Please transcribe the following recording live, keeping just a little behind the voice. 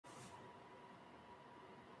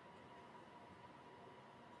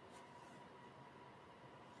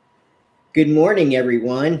Good morning,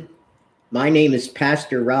 everyone. My name is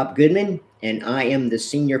Pastor Rob Goodman, and I am the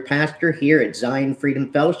senior pastor here at Zion Freedom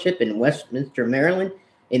Fellowship in Westminster, Maryland,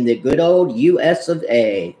 in the good old US of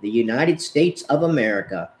A, the United States of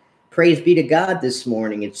America. Praise be to God this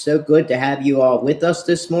morning. It's so good to have you all with us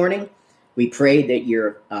this morning. We pray that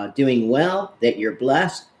you're doing well, that you're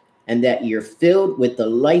blessed, and that you're filled with the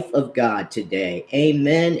life of God today.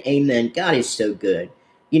 Amen. Amen. God is so good.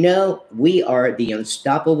 You know, we are the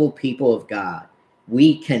unstoppable people of God.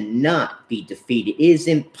 We cannot be defeated. It is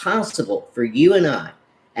impossible for you and I,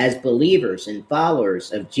 as believers and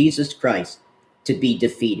followers of Jesus Christ, to be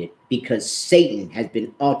defeated because Satan has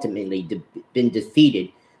been ultimately been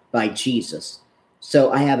defeated by Jesus.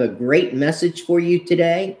 So I have a great message for you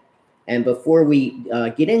today. And before we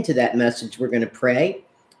get into that message, we're going to pray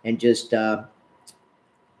and just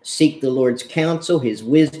seek the Lord's counsel, his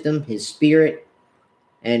wisdom, his spirit,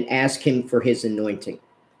 and ask him for his anointing.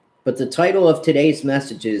 But the title of today's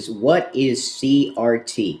message is, what is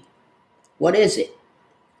CRT? What is it?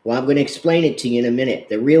 Well, I'm going to explain it to you in a minute,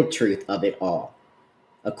 the real truth of it all,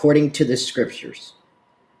 according to the scriptures.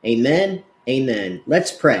 Amen. Amen.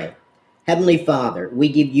 Let's pray. Heavenly Father, we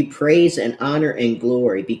give you praise and honor and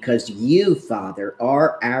glory because you, Father,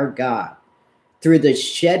 are our God. Through the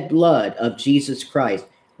shed blood of Jesus Christ,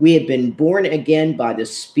 we have been born again by the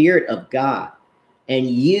Spirit of God. And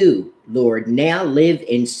you, Lord, now live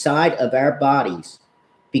inside of our bodies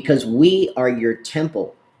because we are your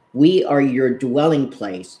temple. We are your dwelling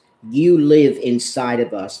place. You live inside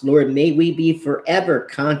of us. Lord, may we be forever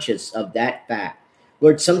conscious of that fact.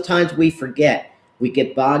 Lord, sometimes we forget. We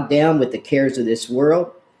get bogged down with the cares of this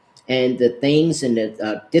world and the things and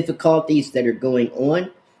the difficulties that are going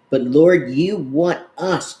on. But Lord, you want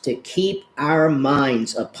us to keep our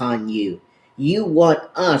minds upon you. You want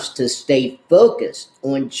us to stay focused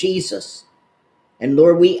on Jesus. And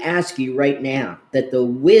Lord, we ask you right now that the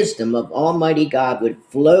wisdom of Almighty God would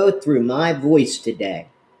flow through my voice today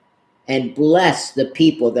and bless the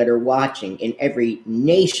people that are watching in every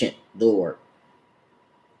nation, Lord.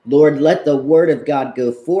 Lord, let the word of God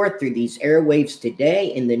go forth through these airwaves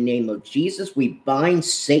today. In the name of Jesus, we bind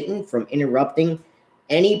Satan from interrupting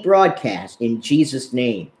any broadcast in Jesus'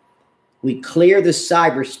 name. We clear the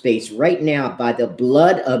cyberspace right now by the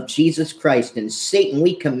blood of Jesus Christ. And Satan,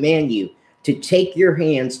 we command you to take your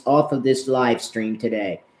hands off of this live stream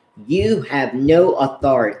today. You have no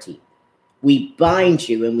authority. We bind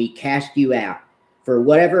you and we cast you out. For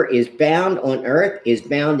whatever is bound on earth is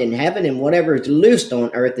bound in heaven, and whatever is loosed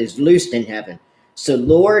on earth is loosed in heaven. So,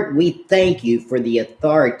 Lord, we thank you for the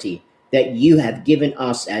authority that you have given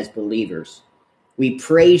us as believers. We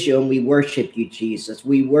praise you and we worship you, Jesus.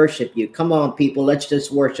 We worship you. Come on, people, let's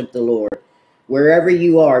just worship the Lord. Wherever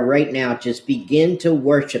you are right now, just begin to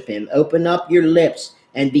worship him. Open up your lips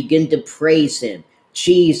and begin to praise him.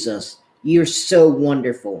 Jesus, you're so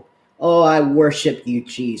wonderful. Oh, I worship you,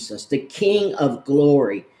 Jesus, the King of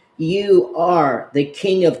glory. You are the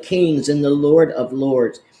King of kings and the Lord of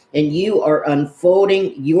lords. And you are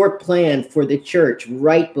unfolding your plan for the church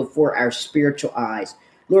right before our spiritual eyes.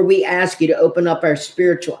 Lord, we ask you to open up our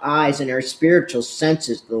spiritual eyes and our spiritual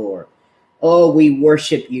senses, Lord. Oh, we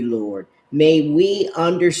worship you, Lord. May we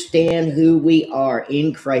understand who we are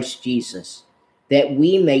in Christ Jesus, that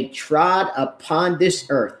we may trod upon this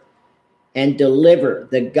earth and deliver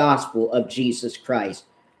the gospel of Jesus Christ.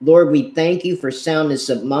 Lord, we thank you for soundness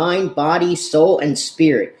of mind, body, soul, and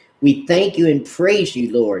spirit. We thank you and praise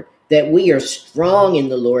you, Lord, that we are strong in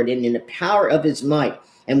the Lord and in the power of his might.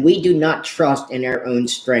 And we do not trust in our own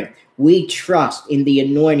strength. We trust in the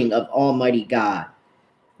anointing of Almighty God.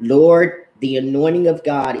 Lord, the anointing of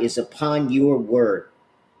God is upon your word.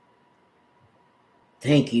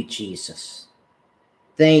 Thank you, Jesus.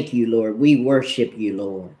 Thank you, Lord. We worship you,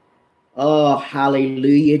 Lord. Oh,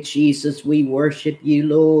 hallelujah, Jesus. We worship you,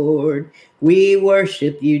 Lord. We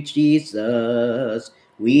worship you, Jesus.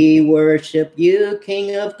 We worship you,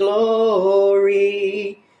 King of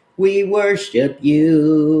glory. We worship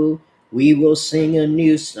you. We will sing a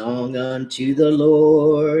new song unto the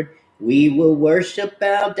Lord. We will worship,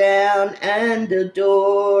 bow down, and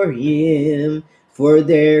adore him. For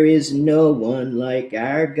there is no one like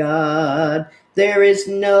our God. There is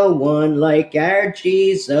no one like our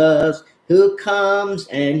Jesus, who comes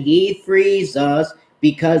and he frees us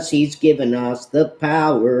because he's given us the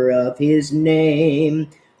power of his name.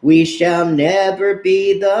 We shall never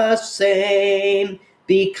be the same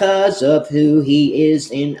because of who he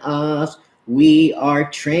is in us. We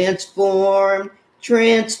are transformed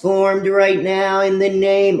right now in the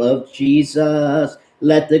name of Jesus.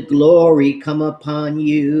 Let the glory come upon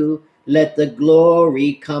you. Let the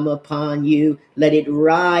glory come upon you. Let it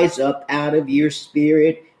rise up out of your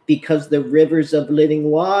spirit, because the rivers of living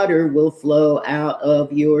water will flow out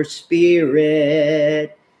of your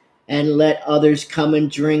spirit. And let others come and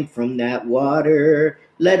drink from that water.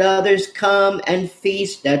 Let others come and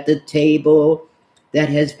feast at the table that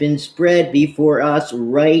has been spread before us,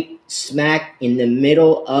 right smack in the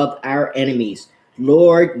middle of our enemies.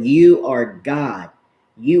 Lord, you are God.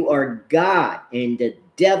 You are God, and the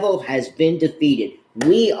devil has been defeated.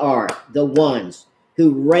 We are the ones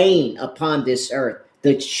who reign upon this earth,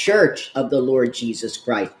 the church of the Lord Jesus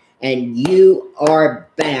Christ, and you are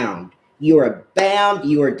bound. You are bound.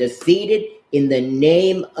 You are defeated in the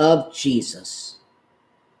name of Jesus.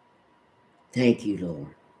 Thank you, Lord.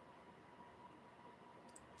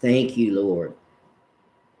 Thank you, Lord.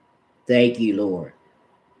 Thank you, Lord.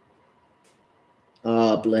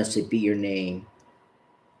 Oh, blessed be your name.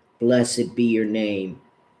 Blessed be your name.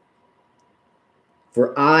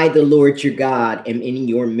 For I, the Lord your God, am in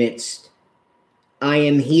your midst. I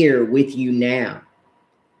am here with you now.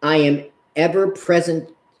 I am ever-present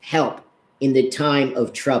help in the time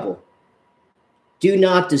of trouble. Do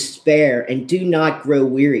not despair and do not grow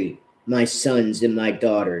weary, my sons and my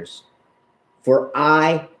daughters. For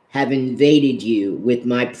I have invaded you with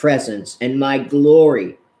my presence, and my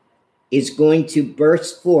glory is going to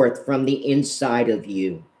burst forth from the inside of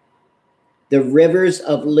you. The rivers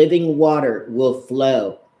of living water will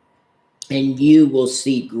flow, and you will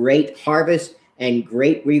see great harvest and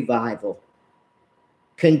great revival.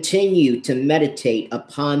 Continue to meditate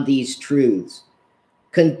upon these truths.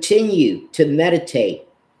 Continue to meditate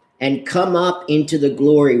and come up into the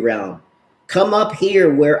glory realm. Come up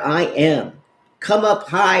here where I am. Come up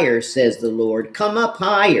higher, says the Lord. Come up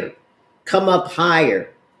higher. Come up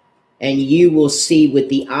higher. And you will see with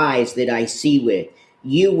the eyes that I see with.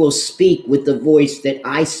 You will speak with the voice that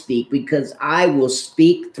I speak, because I will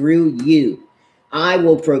speak through you. I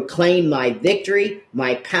will proclaim my victory,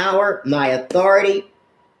 my power, my authority,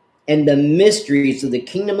 and the mysteries of the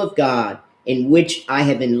kingdom of God, in which I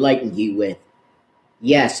have enlightened you with.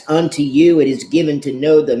 Yes, unto you it is given to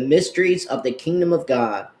know the mysteries of the kingdom of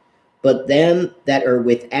God, but them that are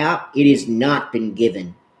without it is not been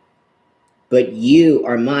given. But you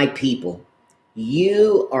are my people.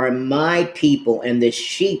 You are my people and the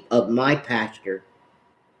sheep of my pasture,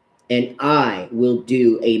 and I will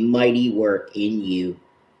do a mighty work in you.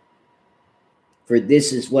 For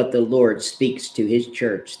this is what the Lord speaks to his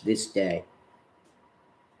church this day.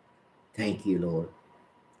 Thank you, Lord.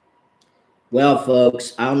 Well,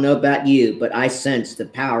 folks, I don't know about you, but I sense the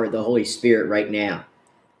power of the Holy Spirit right now.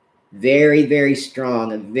 Very, very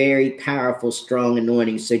strong, a very powerful, strong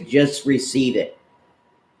anointing. So just receive it.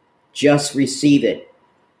 Just receive it.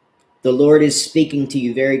 The Lord is speaking to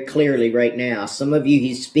you very clearly right now. Some of you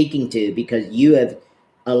he's speaking to because you have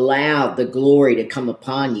allowed the glory to come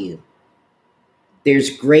upon you.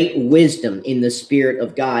 There's great wisdom in the Spirit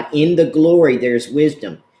of God. In the glory, there's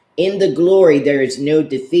wisdom. In the glory, there is no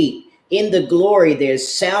defeat. In the glory, there's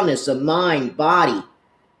soundness of mind, body.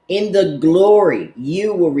 In the glory,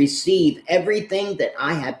 you will receive everything that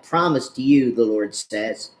I have promised to you, the Lord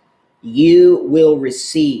says. You will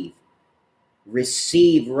receive.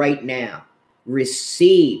 Receive right now.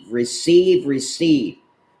 Receive, receive, receive.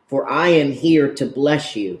 For I am here to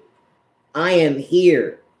bless you. I am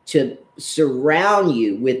here to surround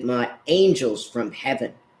you with my angels from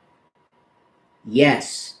heaven.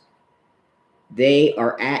 Yes, they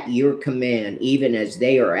are at your command, even as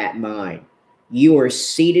they are at mine. You are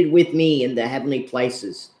seated with me in the heavenly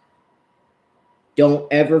places. Don't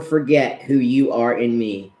ever forget who you are in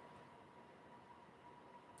me.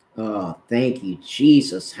 Oh, thank you,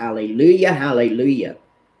 Jesus. Hallelujah, hallelujah.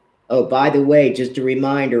 Oh, by the way, just a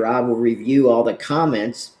reminder, I will review all the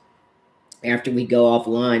comments after we go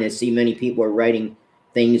offline. I see many people are writing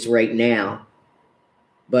things right now.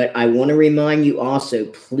 But I want to remind you also,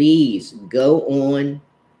 please go on.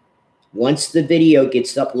 Once the video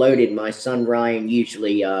gets uploaded, my son Ryan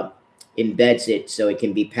usually embeds it so it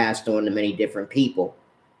can be passed on to many different people.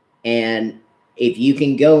 And if you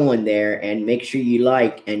can go on there and make sure you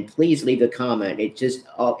like, and please leave a comment. It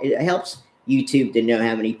helps YouTube to know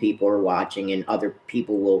how many people are watching, and other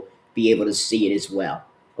people will be able to see it as well.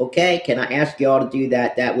 Okay, can I ask you all to do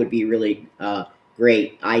that? That would be really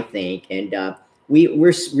great, I think. And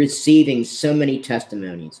we're receiving so many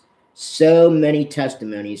testimonies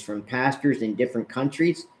from pastors in different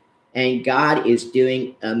countries, and God is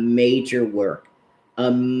doing a major work, a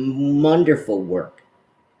wonderful work.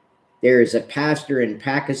 There is a pastor in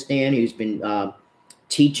Pakistan who's been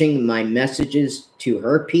teaching my messages to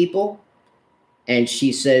her people. And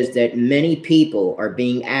she says that many people are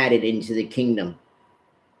being added into the kingdom.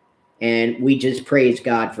 And we just praise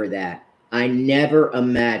God for that. I never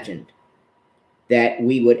imagined that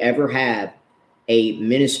we would ever have a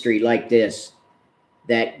ministry like this,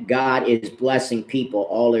 that God is blessing people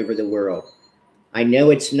all over the world. I know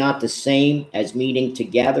it's not the same as meeting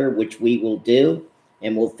together, which we will do,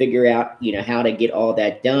 and we'll figure out, how to get all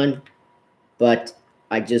that done. But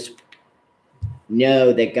I just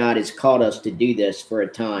know that God has called us to do this for a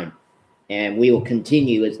time, and we will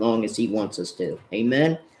continue as long as he wants us to.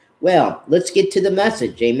 Amen. Well, let's get to the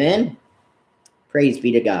message. Amen. Praise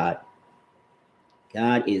be to God.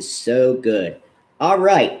 God is so good. All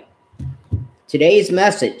right. Today's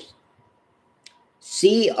message,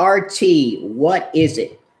 CRT, what is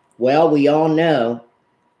it? Well, we all know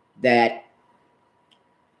that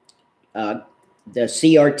the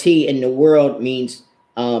CRT in the world means,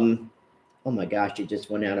 oh my gosh, it just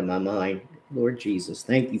went out of my mind. Lord Jesus,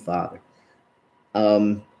 thank you, Father.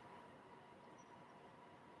 Thank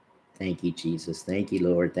you, Jesus. Thank you,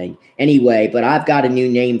 Lord. Anyway, but I've got a new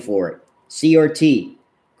name for it. CRT,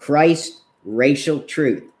 Christ Racial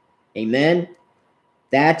Truth. Amen.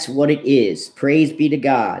 That's what it is. Praise be to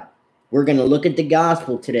God. We're going to look at the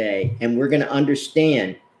gospel today, and we're going to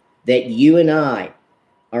understand that you and I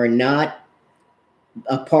are not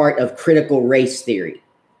a part of critical race theory.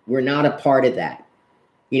 We're not a part of that.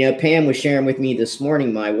 Pam was sharing with me this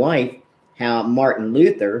morning, my wife, how Martin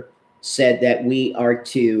Luther said that we are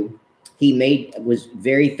to, was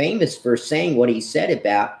very famous for saying what he said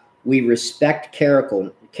about, we respect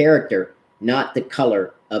character, not the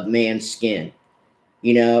color of man's skin.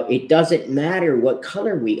 It doesn't matter what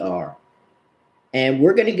color we are. And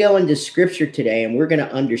we're going to go into scripture today, and we're going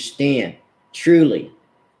to understand truly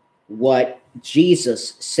what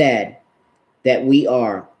Jesus said that we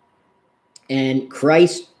are. And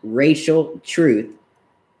Christ's racial truth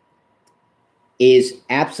is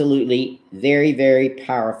absolutely very, very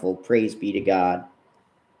powerful. Praise be to God.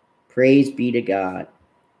 Praise be to God.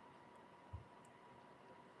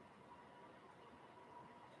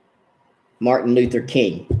 Martin Luther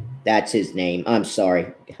King. That's his name. I'm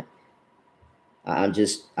sorry.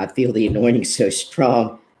 I feel the anointing so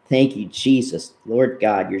strong. Thank you, Jesus. Lord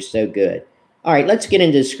God, you're so good. All right, let's get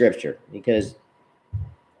into scripture, because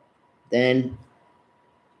then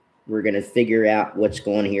we're going to figure out what's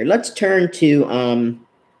going on here. Let's turn to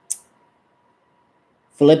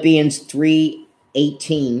Philippians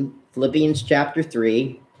 3:18. Philippians chapter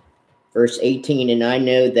 3, verse 18. And I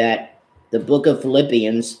know that the book of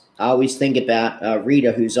Philippians, I always think about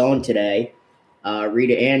Rita, who's on today,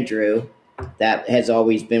 Rita Andrew. That has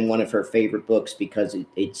always been one of her favorite books, because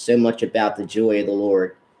it's so much about the joy of the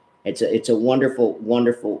Lord. It's a wonderful,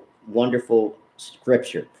 wonderful, wonderful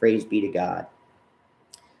scripture. Praise be to God.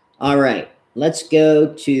 All right, let's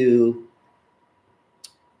go to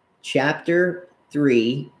chapter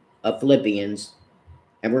 3 of Philippians,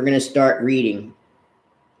 and we're going to start reading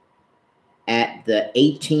at the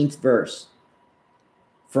 18th verse.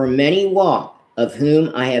 For many walk, of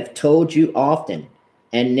whom I have told you often,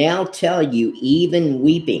 and now tell you, even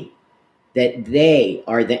weeping, that they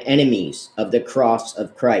are the enemies of the cross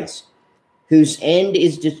of Christ, whose end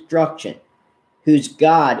is destruction, whose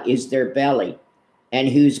God is their belly, and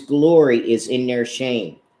whose glory is in their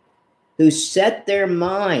shame, who set their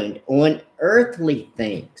mind on earthly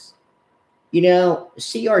things.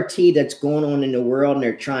 CRT that's going on in the world, and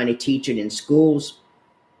they're trying to teach it in schools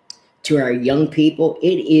to our young people.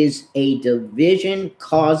 It is a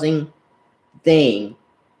division-causing thing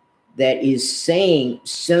that is saying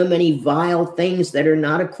so many vile things that are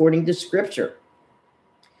not according to Scripture.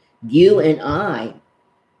 You and I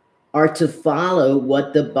are to follow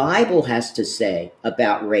what the Bible has to say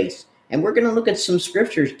about race. And we're going to look at some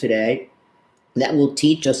scriptures today that will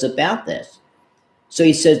teach us about this. So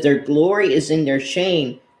he says, their glory is in their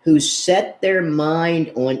shame, who set their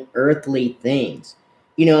mind on earthly things.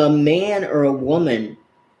 A man or a woman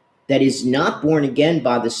that is not born again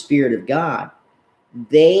by the Spirit of God,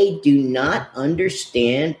 they do not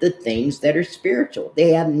understand the things that are spiritual.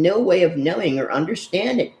 They have no way of knowing or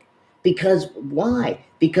understanding. Because why?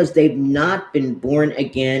 Because they've not been born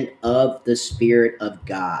again of the Spirit of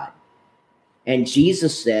God. And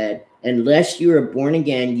Jesus said, unless you are born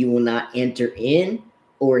again, you will not enter in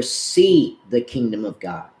or see the kingdom of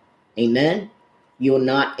God. Amen? You will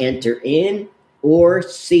not enter in or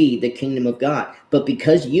see the kingdom of God. But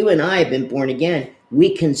because you and I have been born again,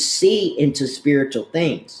 we can see into spiritual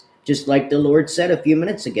things. Just like the Lord said a few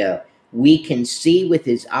minutes ago, we can see with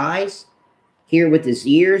his eyes, hear with his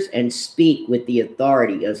ears, and speak with the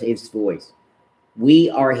authority of his voice. We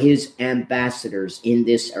are his ambassadors in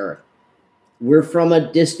this earth. We're from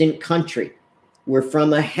a distant country. We're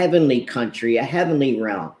from a heavenly country, a heavenly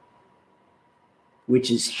realm,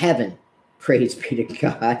 which is heaven. Praise be to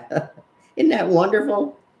God. Isn't that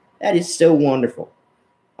wonderful? That is so wonderful.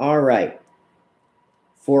 All right.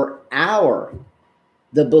 For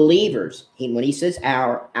the believers, when he says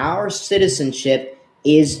our citizenship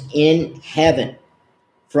is in heaven,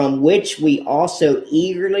 from which we also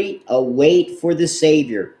eagerly await for the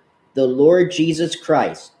Savior, the Lord Jesus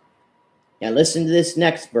Christ. Now listen to this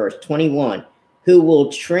next verse, 21, who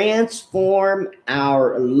will transform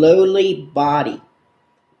our lowly body,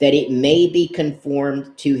 that it may be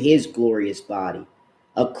conformed to his glorious body,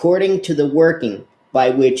 according to the working by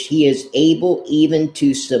which he is able even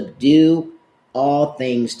to subdue all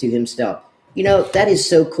things to himself. You know, that is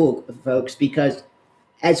so cool, folks, because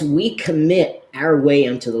as we commit our way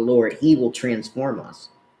unto the Lord, he will transform us.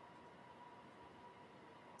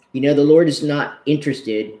 You know, the Lord is not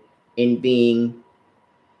interested in being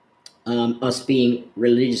us being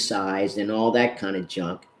religiousized and all that kind of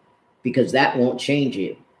junk, because that won't change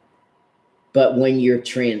you. But when you're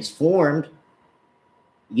transformed,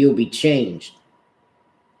 you'll be changed.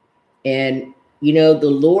 And, you know, the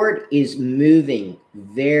Lord is moving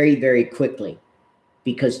very, very quickly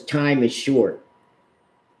because time is short.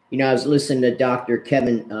 You know, I was listening to Dr.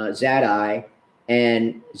 Kevin Zadai,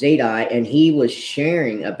 and he was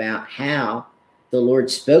sharing about how the Lord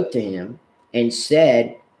spoke to him and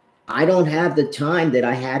said, I don't have the time that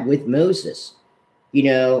I had with Moses. You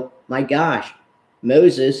know, my gosh,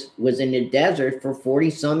 Moses was in the desert for 40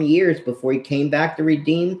 some years before he came back to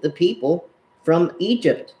redeem the people from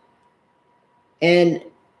Egypt. And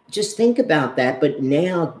just think about that. But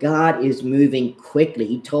now God is moving quickly.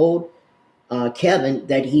 He told Kevin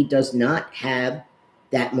that he does not have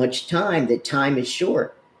that much time, that time is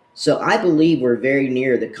short. So I believe we're very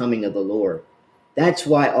near the coming of the Lord. That's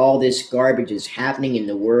why all this garbage is happening in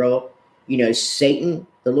the world. You know, Satan,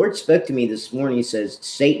 the Lord spoke to me this morning. He says,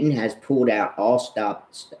 Satan has pulled out all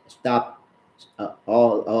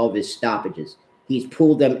all of his stoppages. He's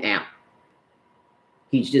pulled them out.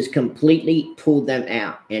 He's just completely pulled them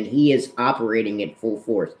out, and he is operating at full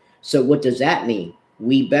force. So what does that mean?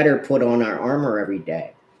 We better put on our armor every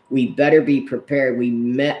day. We better be prepared. We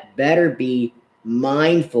better be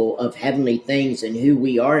mindful of heavenly things and who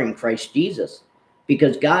we are in Christ Jesus,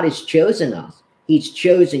 because God has chosen us. He's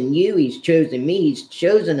chosen you. He's chosen me. He's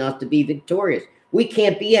chosen us to be victorious. We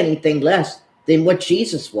can't be anything less than what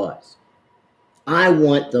Jesus was. I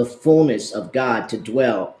want the fullness of God to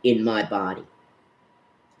dwell in my body.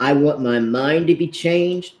 I want my mind to be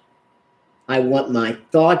changed. I want my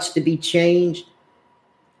thoughts to be changed.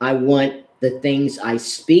 I want the things I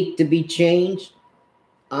speak to be changed.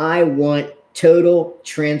 I want total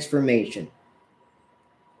transformation.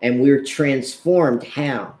 And we're transformed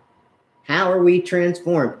how? How are we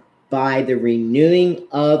transformed? By the renewing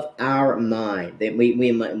of our mind, that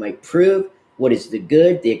we might prove what is the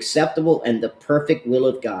good, the acceptable, and the perfect will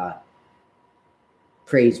of God.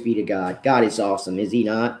 Praise be to God. God is awesome, is he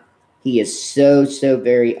not? He is so, so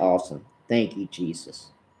very awesome. Thank you, Jesus.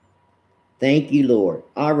 Thank you, Lord.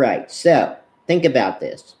 All right, so think about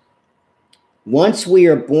this. Once we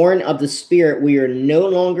are born of the Spirit, we are no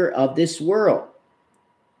longer of this world.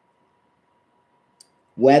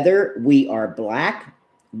 Whether we are black,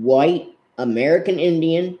 white, American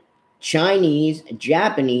Indian, Chinese,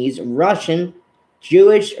 Japanese, Russian,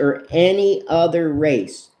 Jewish, or any other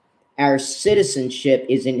race, our citizenship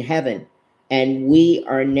is in heaven, and we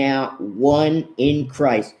are now one in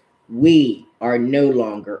Christ. We are no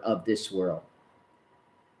longer of this world.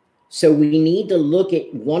 So we need to look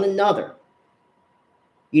at one another.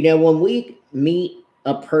 You know, when we meet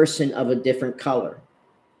a person of a different color,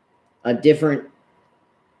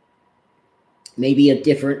 maybe a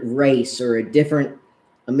different race, or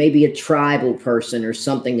maybe a tribal person or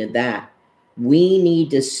something like that, we need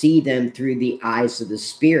to see them through the eyes of the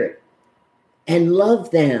Spirit and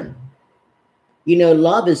love them. You know,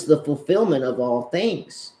 love is the fulfillment of all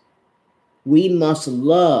things. We must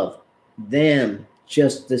love them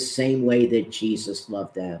just the same way that Jesus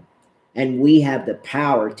loved them. And we have the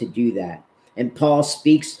power to do that. And Paul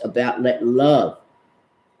speaks about let love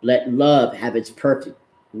have its perfect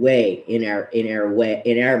way in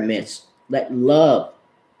our midst. Let love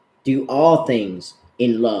do all things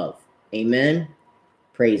in love. Amen.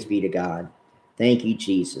 Praise be to God. Thank you,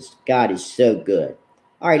 Jesus. God is so good.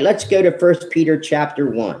 All right, let's go to 1 Peter chapter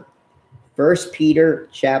 1. 1 Peter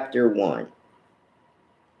chapter 1.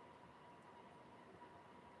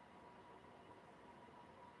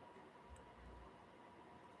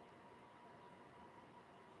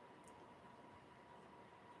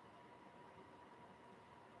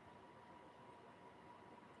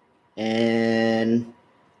 And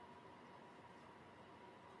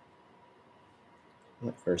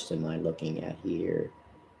what verse am I looking at here?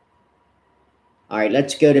 All right,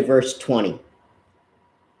 let's go to verse 20.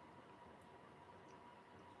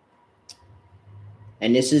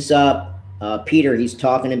 And this is Peter. He's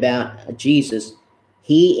talking about Jesus.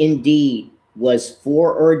 He indeed was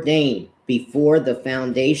foreordained before the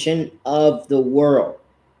foundation of the world,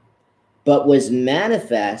 but was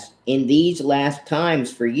manifest in these last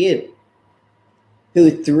times for you,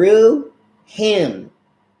 who through him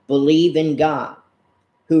believe in God,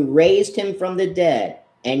 who raised him from the dead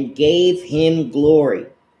and gave him glory,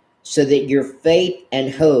 so that your faith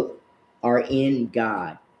and hope are in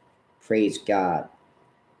God. Praise God.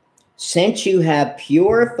 Since you have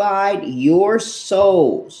purified your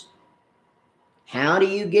souls. How do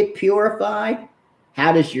you get purified?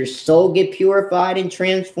 How does your soul get purified and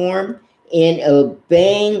transformed? In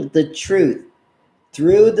obeying the truth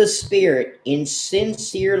through the Spirit in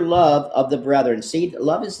sincere love of the brethren. See,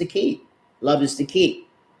 love is the key. Love is the key.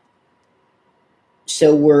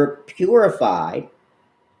 So we're purified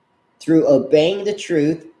through obeying the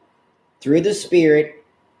truth through the Spirit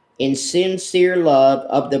in sincere love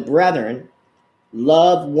of the brethren.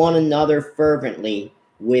 Love one another fervently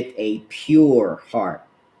with a pure heart.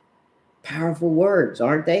 Powerful words,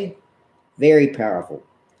 aren't they? Very powerful.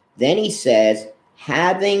 Then he says,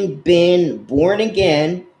 having been born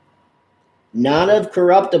again, not of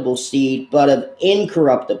corruptible seed, but of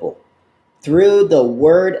incorruptible, through the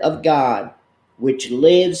word of God, which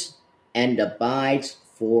lives and abides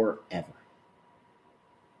forever.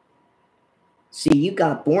 See, you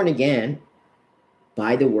got born again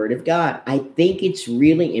by the word of God. I think it's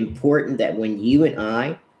really important that when you and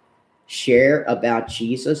I share about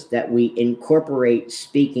Jesus, that we incorporate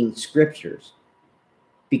speaking scriptures,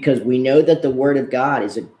 because we know that the word of God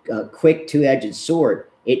is a quick two-edged sword.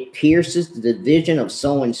 It pierces the division of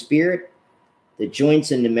soul and spirit, the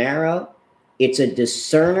joints and the marrow. It's a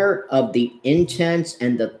discerner of the intents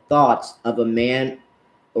and the thoughts of a man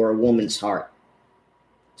or a woman's heart.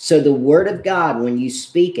 So the word of God, when you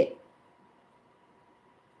speak it,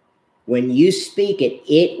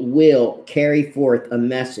 it will carry forth a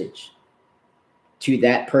message to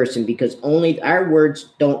that person, because only our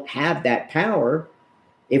words don't have that power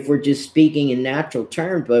if we're just speaking in natural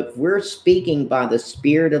terms. But if we're speaking by the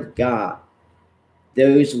Spirit of God,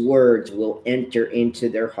 those words will enter into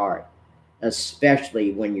their heart,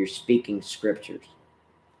 especially when you're speaking scriptures.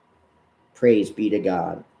 Praise be to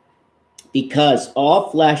God. Because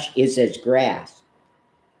all flesh is as grass,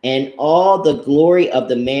 and all the glory of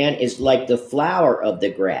the man is like the flower of the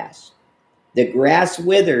grass. The grass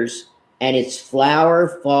withers, and its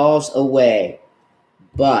flower falls away.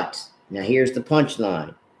 But, now here's the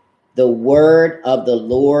punchline, the word of the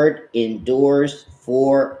Lord endures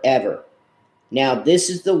forever. Now this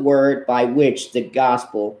is the word by which the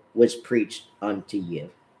gospel was preached unto you.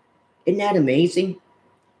 Isn't that amazing?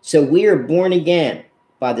 So we are born again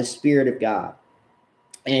by the Spirit of God.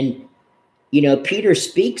 And, you know, Peter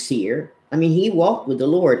speaks here. I mean, he walked with the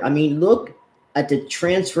Lord. I mean, look at the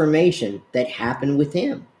transformation that happened with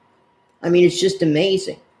him. I mean, it's just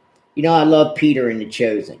amazing. You know, I love Peter in The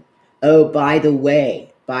Chosen. Oh, by the way,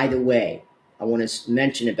 I want to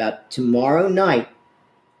mention about tomorrow night.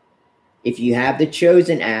 If you have the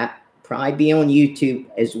Chosen app, probably be on YouTube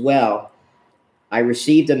as well. I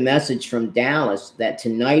received a message from Dallas that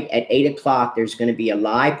tonight at 8 o'clock, there's going to be a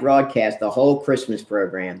live broadcast, the whole Christmas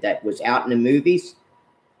program that was out in the movies.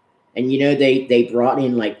 And, you know, they brought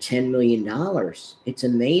in like $10 million. It's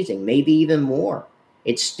amazing, maybe even more.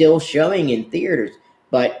 It's still showing in theaters,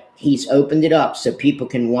 but he's opened it up so people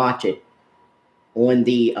can watch it on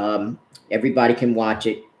the, everybody can watch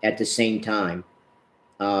it at the same time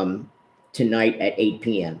tonight at 8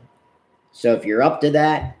 p.m. So if you're up to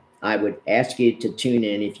that, I would ask you to tune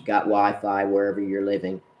in if you got Wi-Fi wherever you're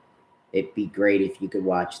living. It'd be great if you could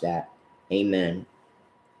watch that. Amen.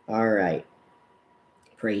 All right.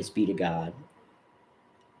 Praise be to God.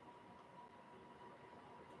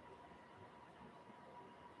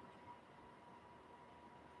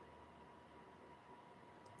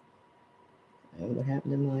 Oh, what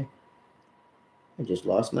happened to my... I just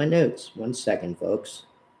lost my notes. 1 second, folks.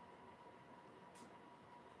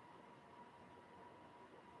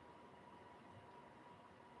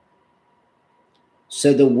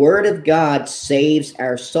 So the word of God saves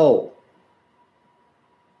our soul.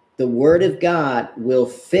 The word of God will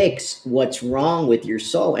fix what's wrong with your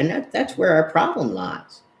soul. And that's where our problem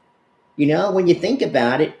lies. You know, when you think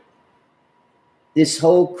about it, this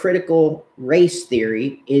whole critical race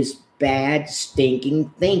theory is bad, stinking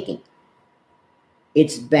thinking.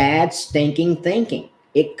 It's bad, stinking thinking.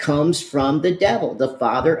 It comes from the devil, the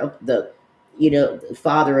father of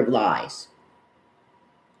father of lies.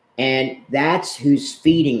 And that's who's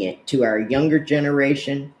feeding it to our younger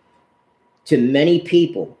generation, to many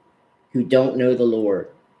people who don't know the Lord.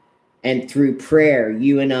 And through prayer,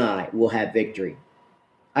 you and I will have victory.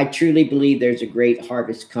 I truly believe there's a great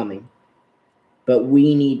harvest coming, but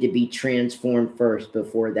we need to be transformed first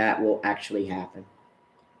before that will actually happen.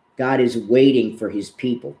 God is waiting for his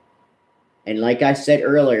people. And like I said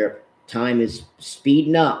earlier, time is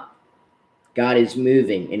speeding up. God is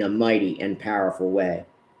moving in a mighty and powerful way.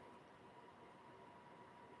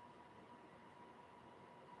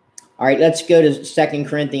 All right, let's go to 2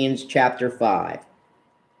 Corinthians chapter 5.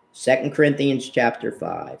 2 Corinthians chapter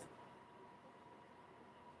 5.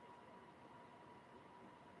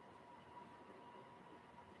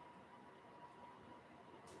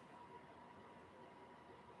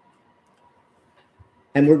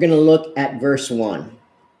 And we're going to look at verse 1.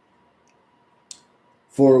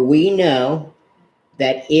 For we know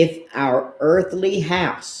that if our earthly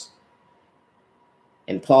house,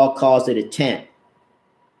 and Paul calls it a tent,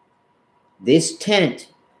 this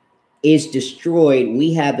tent is destroyed,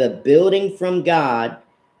 we have a building from God,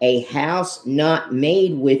 a house not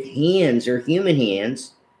made with hands or human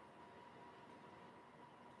hands,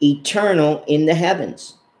 eternal in the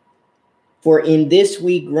heavens. For in this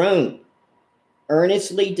we groan,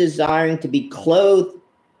 earnestly desiring to be clothed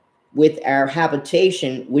with our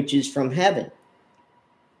habitation, which is from heaven.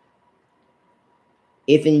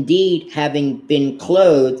 If indeed, having been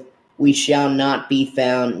clothed, we shall not be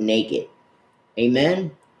found naked.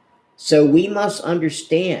 Amen. So we must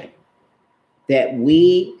understand that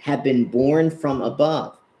we have been born from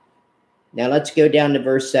above. Now let's go down to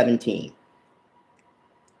verse 17.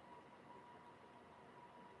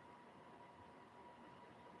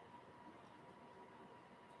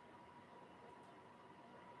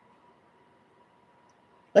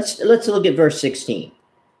 Let's look at verse 16.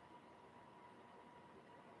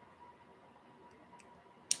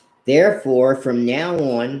 Therefore, from now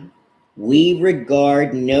on, we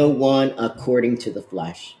regard no one according to the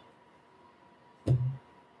flesh.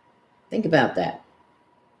 Think about that.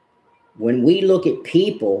 When we look at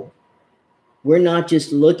people, we're not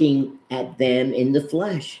just looking at them in the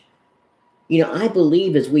flesh. You know, I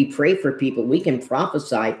believe as we pray for people, we can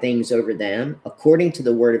prophesy things over them according to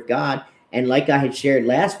the word of God. And like I had shared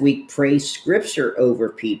last week, pray scripture over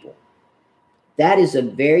people. That is a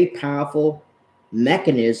very powerful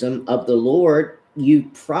mechanism of the Lord. You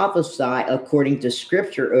prophesy according to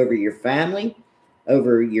scripture over your family,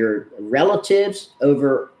 over your relatives,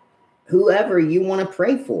 over whoever you want to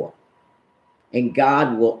pray for. And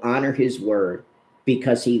God will honor his word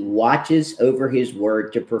because he watches over his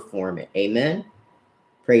word to perform it. Amen.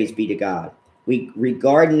 Praise be to God. We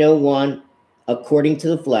regard no one according to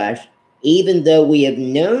the flesh, even though we have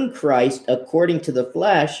known Christ according to the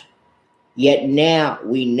flesh, yet now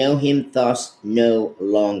we know him thus no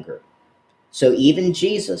longer. So even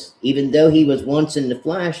Jesus, even though he was once in the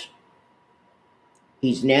flesh,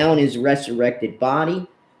 he's now in his resurrected body.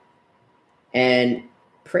 And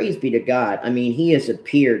praise be to God. I mean, he has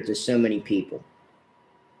appeared to so many people.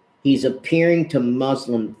 He's appearing to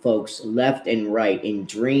Muslim folks left and right in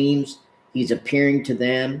dreams. He's appearing to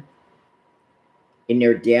them in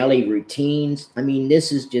their daily routines. I mean,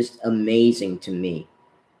 this is just amazing to me.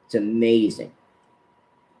 It's amazing.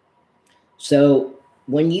 So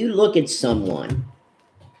when you look at someone,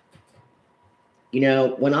 you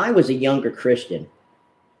know, when I was a younger Christian,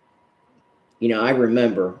 you know, I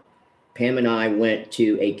remember Pam and I went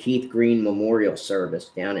to a Keith Green memorial service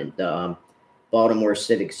down at the Baltimore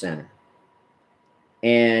Civic Center.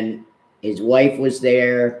 And his wife was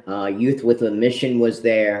there. Youth with a Mission was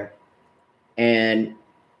there. And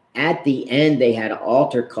at the end, they had an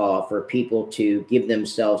altar call for people to give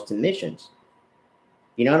themselves to missions.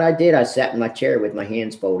 You know what I did? I sat in my chair with my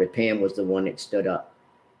hands folded. Pam was the one that stood up.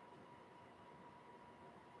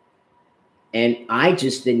 And I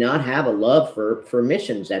just did not have a love for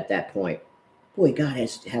missions at that point. Boy,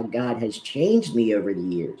 how God has changed me over the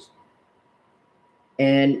years.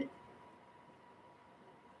 And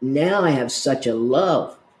now I have such a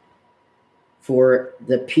love for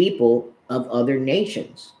the people of other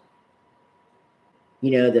nations.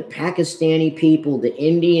 You know, the Pakistani people, the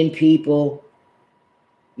Indian people,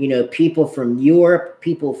 you know, people from Europe,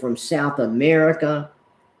 people from South America,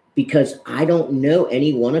 because I don't know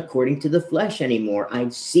anyone according to the flesh anymore. I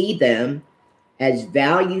see them as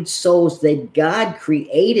valued souls that God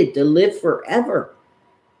created to live forever.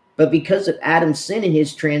 But because of Adam's sin and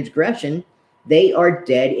his transgression, they are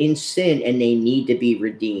dead in sin and they need to be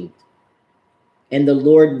redeemed. And the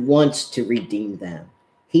Lord wants to redeem them.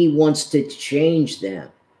 He wants to change them.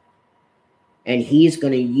 And he's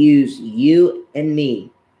going to use you and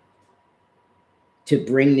me to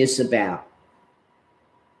bring this about.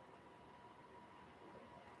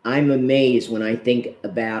 I'm amazed when I think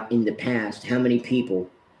about in the past how many people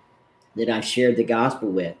that I shared the gospel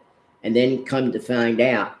with, and then come to find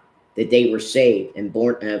out that they were saved and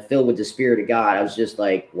born, filled with the Spirit of God. I was just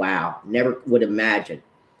like, wow, never would imagine.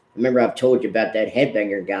 Remember, I've told you about that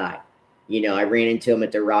headbanger guy. You know, I ran into him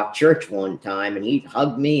at the Rock Church one time, and he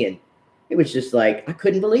hugged me, and it was just like, I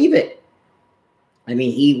couldn't believe it. I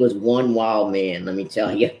mean, he was one wild man, let me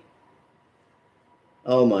tell you.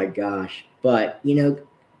 Oh my gosh. But, you know,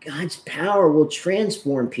 God's power will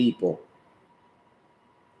transform people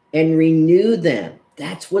and renew them.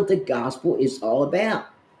 That's what the gospel is all about.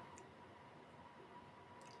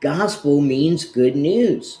 Gospel means good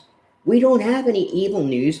news. We don't have any evil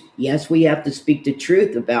news. Yes, we have to speak the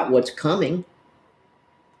truth about what's coming.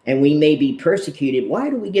 And we may be persecuted. Why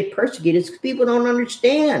do we get persecuted? It's because people don't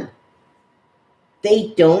understand.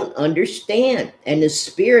 They don't understand. And the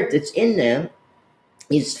spirit that's in them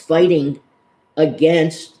is fighting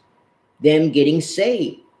against them getting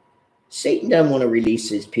saved. Satan doesn't want to release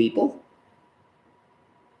his people.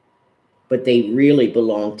 But they really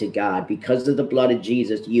belong to God. Because of the blood of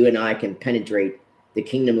Jesus, you and I can penetrate the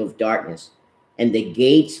kingdom of darkness. And the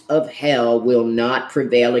gates of hell will not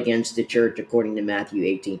prevail against the church, according to Matthew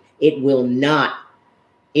 18. It will not.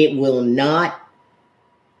 It will not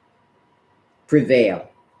prevail.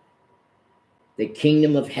 The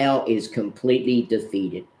kingdom of hell is completely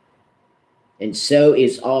defeated. And so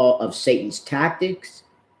is all of Satan's tactics,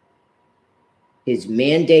 his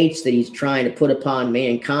mandates that he's trying to put upon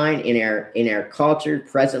mankind in our culture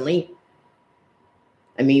presently.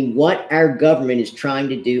 I mean, what our government is trying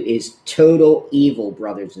to do is total evil,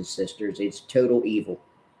 brothers and sisters. It's total evil.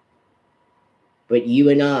 But you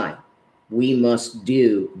and I, we must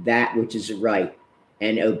do that which is right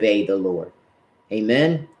and obey the Lord.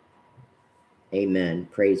 Amen. Amen.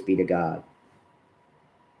 Praise be to God.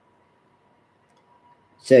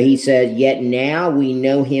 So he says, yet now we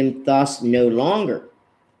know him thus no longer.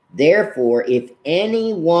 Therefore, if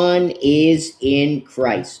anyone is in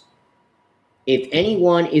Christ, if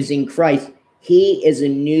anyone is in Christ, he is a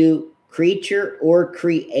new creature or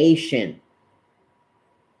creation.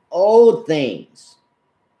 Old things.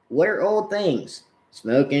 What are old things?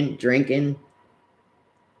 Smoking, drinking,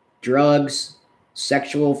 drugs,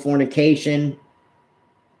 sexual fornication,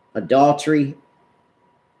 adultery.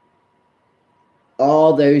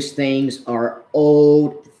 All those things are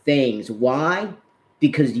old things. Why?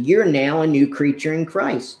 Because you're now a new creature in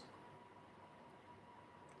Christ.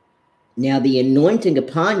 Now, the anointing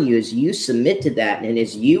upon you, as you submit to that, and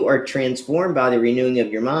as you are transformed by the renewing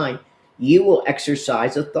of your mind, you will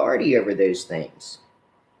exercise authority over those things.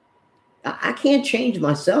 I can't change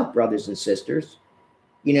myself, brothers and sisters.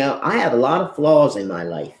 You know, I have a lot of flaws in my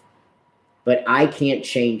life, but I can't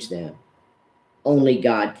change them. Only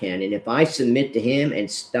God can. And if I submit to him and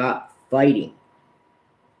stop fighting,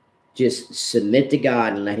 just submit to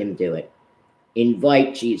God and let him do it.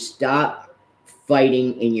 Invite Jesus. Stop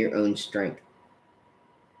fighting in your own strength.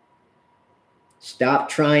 Stop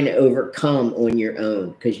trying to overcome on your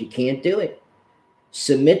own, because you can't do it.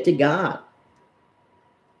 Submit to God.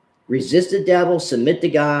 Resist the devil, submit to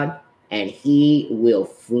God, and he will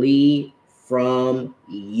flee from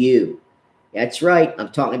you. That's right.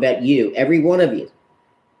 I'm talking about you, every one of you.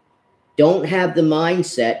 Don't have the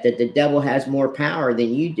mindset that the devil has more power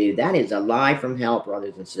than you do. That is a lie from hell,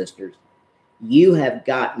 brothers and sisters. You have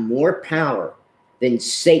got more power than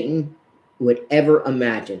Satan would ever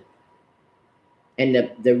imagine.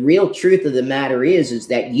 And the real truth of the matter is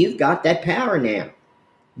that you've got that power now.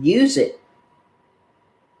 Use it.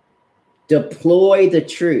 Deploy the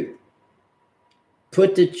truth.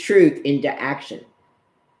 Put the truth into action.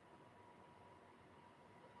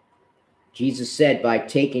 Jesus said, by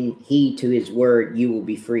taking heed to his word, you will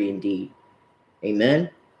be free indeed. Amen.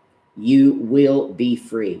 You will be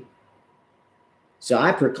free. So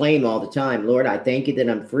I proclaim all the time, Lord, I thank you that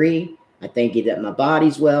I'm free. I thank you that my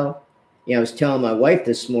body's well. You know, I was telling my wife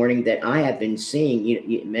this morning that I have been seeing,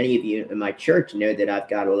 many of you in my church know that I've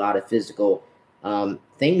got a lot of physical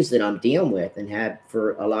things that I'm dealing with and have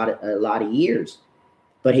for a lot of years.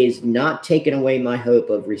 But he's not taken away my hope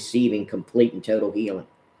of receiving complete and total healing.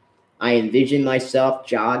 I envision myself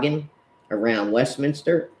jogging around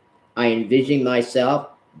Westminster. I envision myself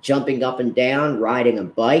jumping up and down, riding a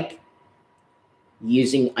bike,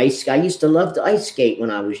 using ice. I used to love to ice skate when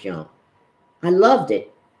I was young. I loved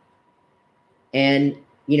it. And,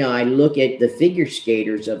 you know, I look at the figure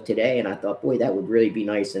skaters of today and I thought, boy, that would really be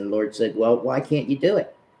nice. And the Lord said, well, why can't you do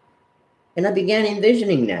it? And I began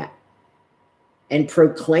envisioning that and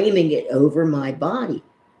proclaiming it over my body.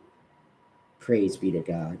 Praise be to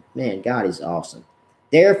God. Man, God is awesome.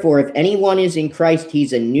 Therefore, if anyone is in Christ,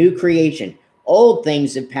 he's a new creation. Old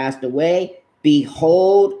things have passed away.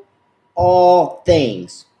 Behold, all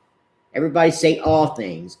things. Everybody say all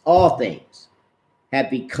things. All things have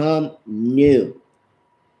become new.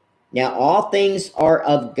 Now, all things are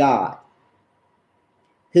of God,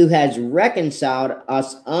 who has reconciled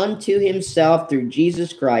us unto himself through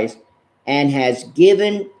Jesus Christ, and has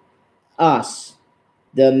given us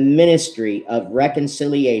the ministry of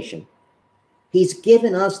reconciliation. He's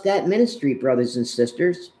given us that ministry, brothers and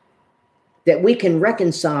sisters, that we can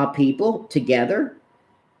reconcile people together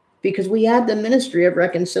because we have the ministry of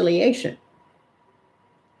reconciliation.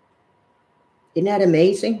 Isn't that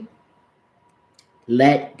amazing?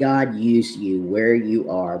 Let God use you where you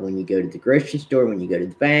are, when you go to the grocery store, when you go to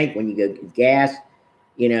the bank, when you go get gas,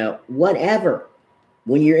 whatever.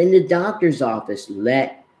 When you're in the doctor's office,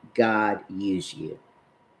 let God use you.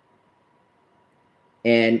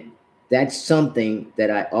 And that's something that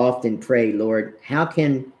I often pray, Lord, how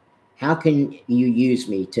can you use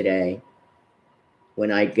me today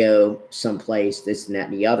when I go someplace, this and that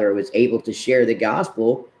and the other? I was able to share the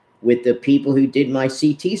gospel with the people who did my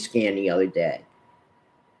CT scan the other day.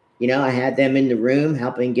 I had them in the room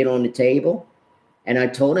helping get on the table, and I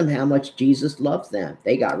told them how much Jesus loves them.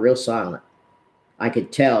 They got real silent. I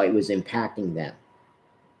could tell it was impacting them.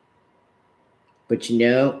 But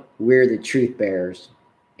we're the truth bearers.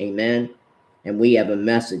 Amen. And we have a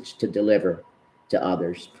message to deliver to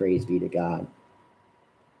others. Praise be to God.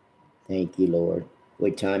 Thank you, Lord.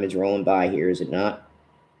 What time is rolling by here, is it not?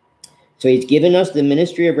 So he's given us the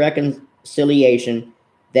ministry of reconciliation,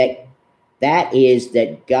 that is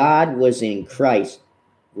that God was in Christ,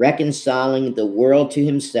 reconciling the world to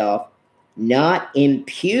himself, not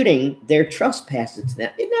imputing their trespasses to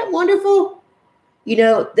them. Isn't that wonderful?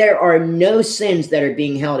 There are no sins that are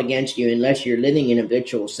being held against you unless you're living in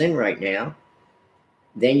habitual sin right now.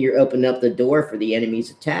 Then you're opening up the door for the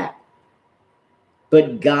enemy's attack.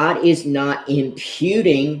 But God is not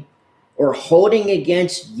imputing or holding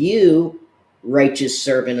against you, righteous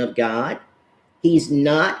servant of God. He's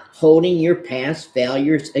not holding your past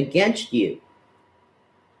failures against you.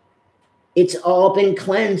 It's all been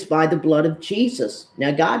cleansed by the blood of Jesus.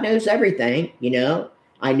 Now, God knows everything,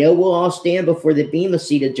 I know we'll all stand before the bema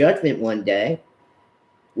seat of judgment one day,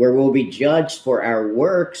 where we'll be judged for our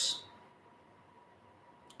works.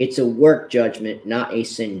 It's a work judgment, not a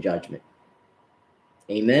sin judgment.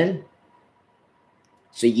 Amen?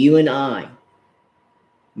 So you and I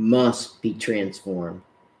must be transformed,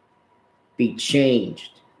 be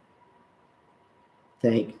changed.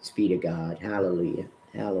 Thanks be to God. Hallelujah.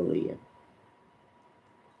 Hallelujah.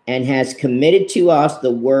 And has committed to us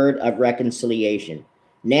the word of reconciliation.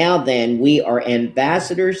 Now then, we are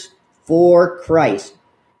ambassadors for Christ,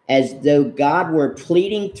 as though God were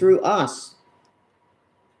pleading through us.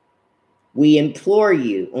 We implore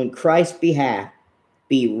you on Christ's behalf,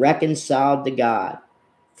 be reconciled to God.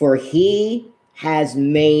 For he has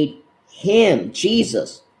made him,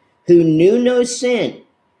 Jesus, who knew no sin,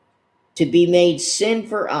 to be made sin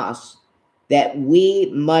for us, that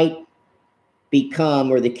we might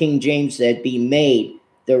become, or the King James said, be made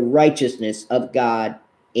the righteousness of God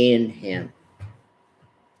in him.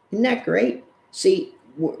 Isn't that great? See,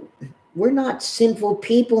 we're not sinful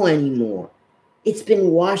people anymore. It's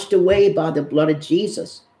been washed away by the blood of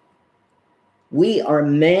Jesus. We are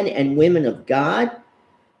men and women of God,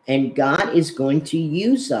 and God is going to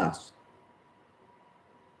use us.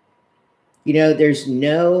 There's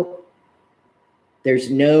no,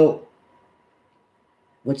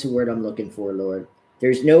 what's the word I'm looking for, Lord?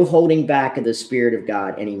 There's no holding back of the Spirit of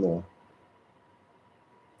God anymore.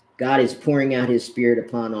 God is pouring out his Spirit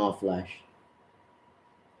upon all flesh.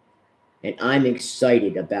 And I'm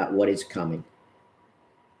excited about what is coming,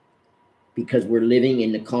 because we're living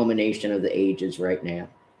in the culmination of the ages right now.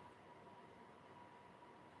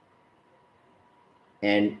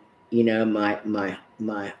 And my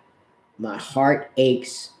heart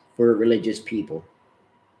aches for religious people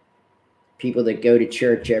that go to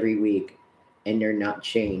church every week and they're not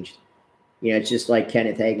changed. It's just like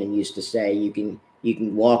Kenneth Hagin used to say, you can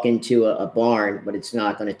walk into a barn, but it's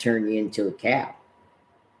not going to turn you into a cow.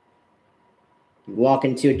 You walk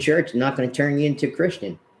into a church, it's not going to turn you into a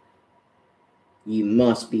Christian. You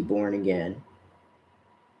must be born again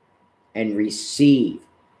and receive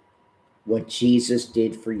what Jesus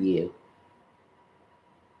did for you.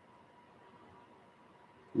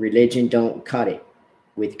 Religion don't cut it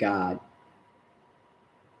with God.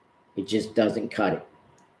 It just doesn't cut it.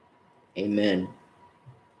 Amen.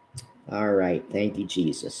 All right. Thank you,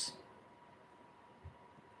 Jesus.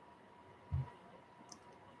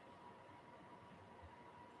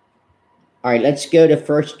 All right, let's go to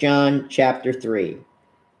 1 John chapter 3.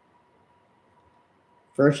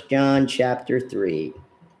 1 John chapter 3.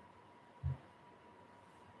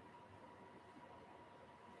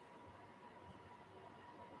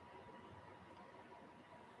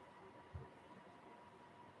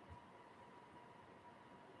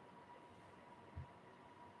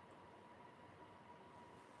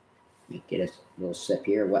 Let me get a little sip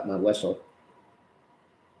here, wet my whistle.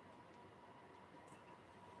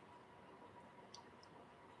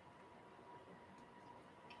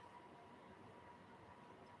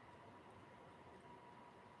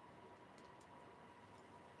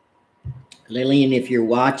 Lillian, if you're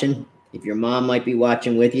watching, if your mom might be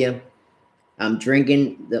watching with you, I'm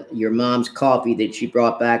drinking your mom's coffee that she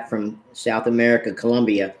brought back from South America,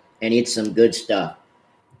 Colombia, and it's some good stuff.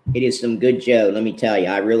 It is some good Joe, let me tell you.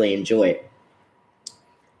 I really enjoy it.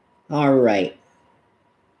 All right.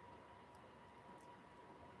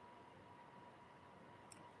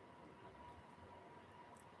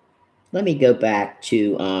 Let me go back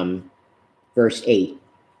to verse 8.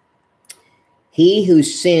 He who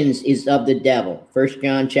sins is of the devil. 1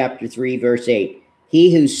 John chapter 3, verse 8.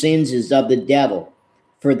 He who sins is of the devil,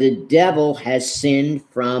 for the devil has sinned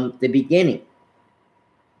from the beginning.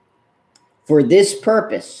 For this very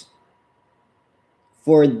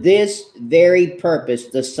purpose,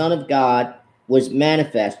 the Son of God was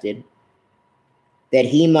manifested, that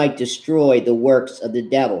he might destroy the works of the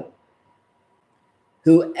devil.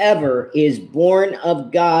 Whoever is born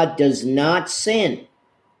of God does not sin.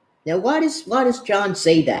 Now, why does John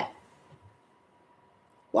say that?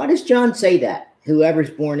 Why does John say that?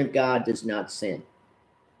 Whoever's born of God does not sin.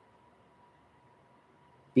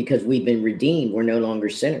 Because we've been redeemed. We're no longer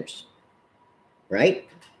sinners. Right?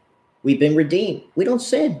 We've been redeemed. We don't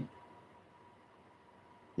sin.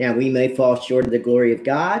 Now, we may fall short of the glory of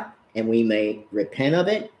God, and we may repent of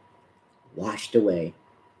it. Washed away.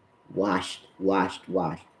 Washed.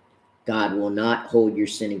 God will not hold your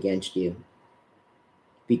sin against you.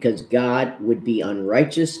 Because God would be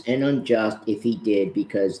unrighteous and unjust if he did,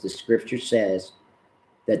 because the scripture says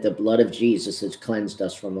that the blood of Jesus has cleansed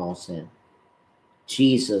us from all sin.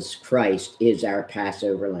 Jesus Christ is our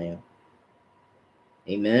Passover lamb.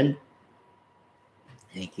 Amen.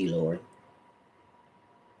 Thank you, Lord.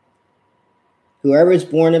 Whoever is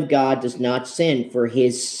born of God does not sin, for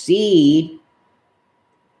his seed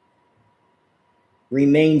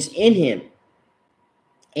remains in him,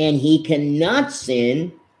 and he cannot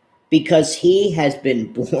sin because he has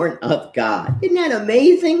been born of God. Isn't that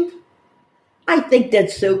amazing? I think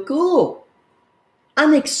that's so cool.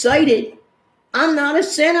 I'm excited. I'm not a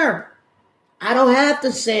sinner. I don't have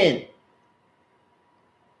to sin.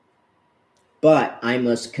 But I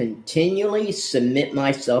must continually submit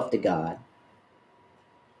myself to God.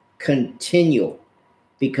 Continual.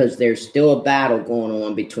 Because there's still a battle going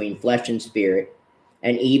on between flesh and spirit,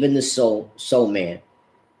 and even the soul man.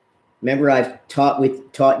 Remember, I've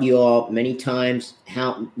taught you all many times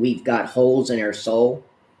how we've got holes in our soul.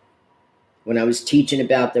 When I was teaching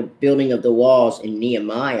about the building of the walls in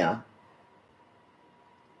Nehemiah,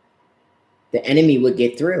 the enemy would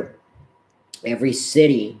get through. Every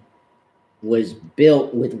city was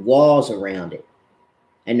built with walls around it.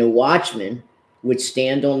 And the watchmen would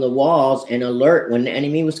stand on the walls and alert when the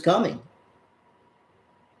enemy was coming.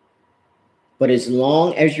 But as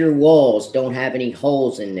long as your walls don't have any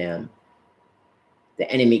holes in them, the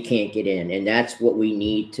enemy can't get in. And that's what we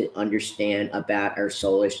need to understand about our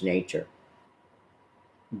soulish nature.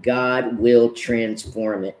 God will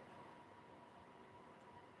transform it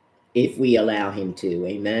if we allow him to.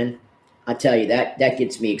 Amen. I tell you, that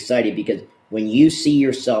gets me excited, because when you see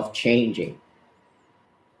yourself changing,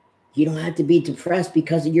 you don't have to be depressed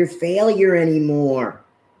because of your failure anymore.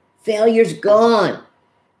 Failure's gone.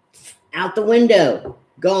 Out the window.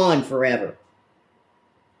 Gone forever.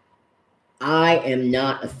 I am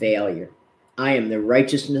not a failure. I am the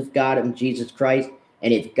righteousness of God in Jesus Christ.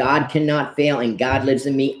 And if God cannot fail and God lives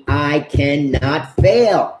in me, I cannot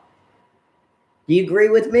fail. Do you agree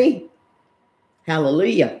with me?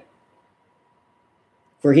 Hallelujah.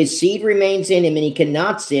 For his seed remains in him, and he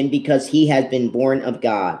cannot sin because he has been born of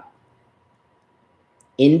God.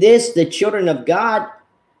 In this, the children of God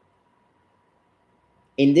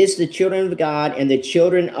and the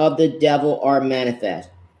children of the devil are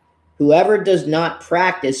manifest. Whoever does not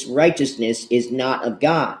practice righteousness is not of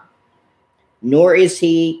God, nor is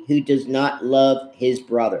he who does not love his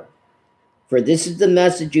brother. For this is the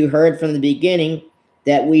message you heard from the beginning,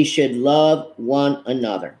 that we should love one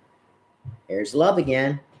another. There's love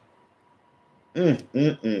again.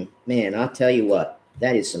 Man, I'll tell you what,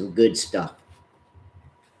 that is some good stuff.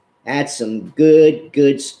 That's some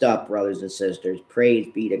good stuff, brothers and sisters. Praise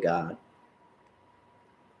be to God.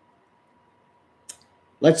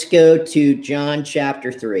 Let's go to John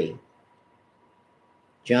chapter 3.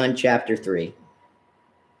 John chapter 3.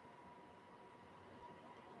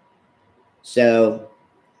 So,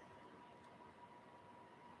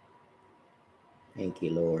 thank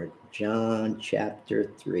you, Lord. John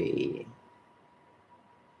chapter 3.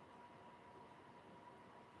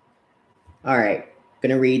 All right,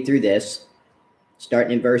 going to read through this,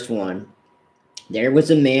 starting in verse 1. There was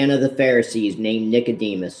a man of the Pharisees named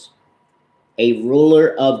Nicodemus, a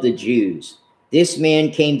ruler of the Jews. This man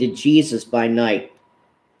came to Jesus by night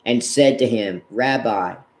and said to him,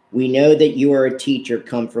 Rabbi, we know that you are a teacher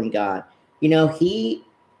come from God. You know, he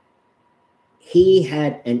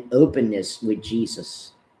had an openness with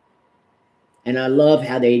Jesus. And I love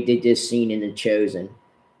how they did this scene in The Chosen,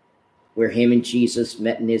 where him and Jesus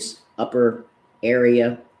met in this upper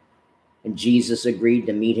area, and Jesus agreed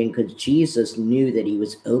to meet him because Jesus knew that he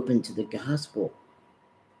was open to the gospel.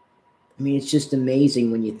 I mean, it's just amazing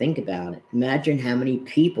when you think about it. Imagine how many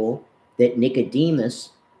people that Nicodemus,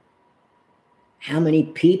 how many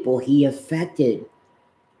people he affected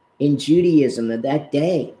in Judaism of that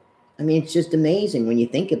day. I mean, it's just amazing when you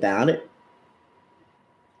think about it.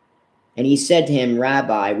 And he said to him,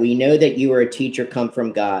 Rabbi, we know that you are a teacher come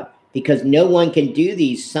from God, because no one can do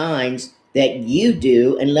these signs that you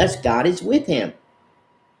do unless God is with him.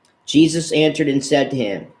 Jesus answered and said to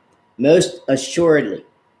him, most assuredly,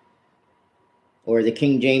 or the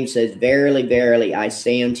King James says, verily, verily, I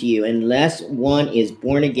say unto you, unless one is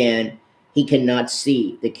born again, he cannot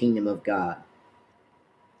see the kingdom of God.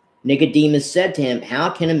 Nicodemus said to him, how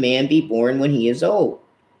can a man be born when he is old?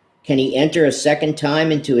 Can he enter a second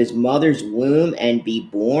time into his mother's womb and be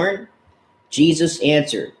born? Jesus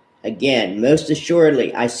answered, again, most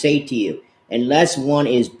assuredly, I say to you, unless one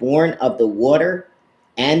is born of the water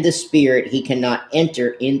and the Spirit, he cannot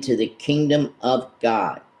enter into the kingdom of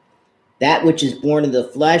God. That which is born of the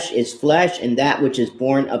flesh is flesh, and that which is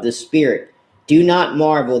born of the Spirit. Do not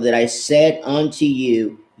marvel that I said unto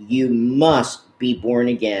you, you must be born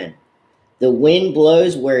again. The wind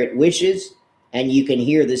blows where it wishes, and you can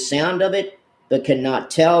hear the sound of it, but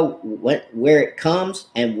cannot tell where it comes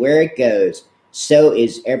and where it goes. So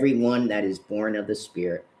is everyone that is born of the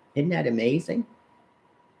Spirit. Isn't that amazing?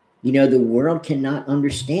 You know, the world cannot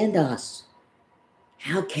understand us.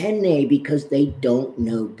 How can they? Because they don't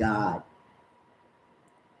know God.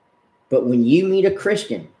 But when you meet a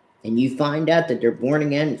Christian and you find out that they're born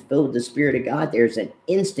again and filled with the Spirit of God, there's an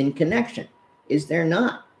instant connection. Is there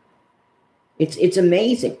not? It's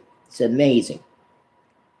amazing. It's amazing.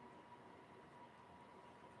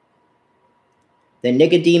 Then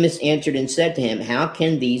Nicodemus answered and said to him, how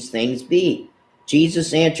can these things be?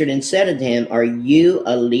 Jesus answered and said unto him, are you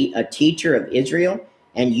a teacher of Israel,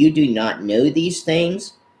 and you do not know these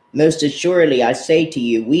things? Most assuredly, I say to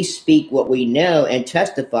you, we speak what we know and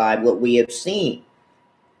testify what we have seen,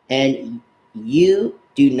 and you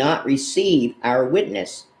do not receive our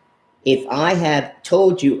witness. If I have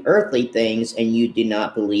told you earthly things and you do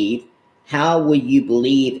not believe, how will you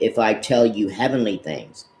believe if I tell you heavenly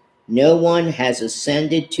things? No one has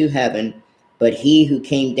ascended to heaven but he who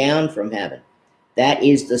came down from heaven. That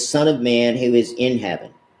is the Son of Man who is in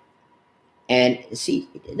heaven. And see,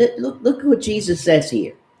 look what Jesus says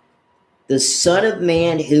here. The Son of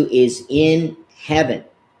Man who is in heaven.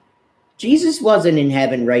 Jesus wasn't in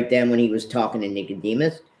heaven right then when he was talking to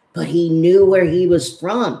Nicodemus, but he knew where he was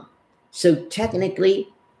from. So technically,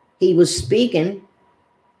 he was speaking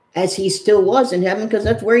as he still was in heaven because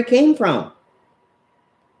that's where he came from.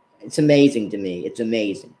 It's amazing to me. It's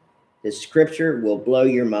amazing. The scripture will blow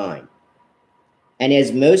your mind. And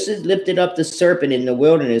as Moses lifted up the serpent in the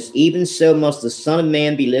wilderness, even so must the Son of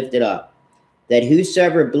Man be lifted up, that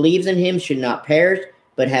whosoever believes in him should not perish,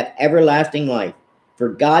 but have everlasting life. For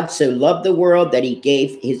God so loved the world that he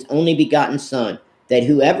gave his only begotten Son, that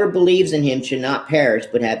whoever believes in him should not perish,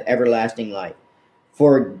 but have everlasting life.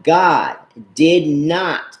 For God did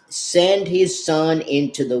not send his Son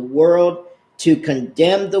into the world to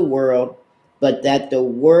condemn the world, but that the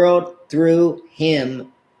world through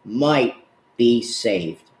him might be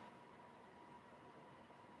saved.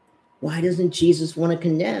 Why doesn't Jesus want to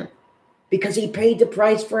condemn? Because he paid the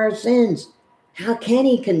price for our sins. How can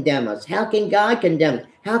he condemn us? How can God condemn us?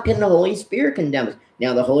 How can the Holy Spirit condemn us?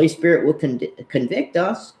 Now, the Holy Spirit will convict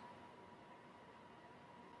us.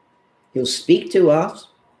 He'll speak to us,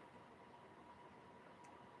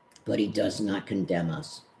 but he does not condemn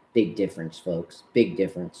us. Big difference, folks. Big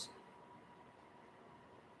difference.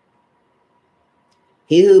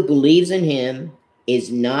 He who believes in him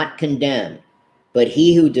is not condemned, but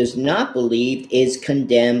he who does not believe is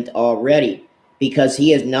condemned already, because he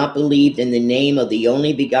has not believed in the name of the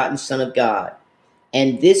only begotten Son of God.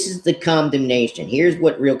 And this is the condemnation. Here's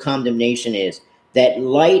what real condemnation is: that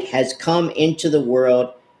light has come into the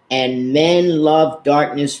world, and men love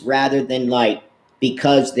darkness rather than light,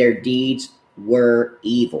 because their deeds were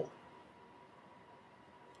evil.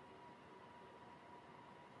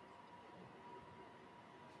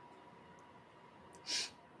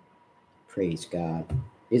 Praise God.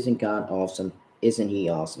 Isn't God awesome? Isn't he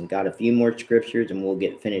awesome? Got a few more scriptures and we'll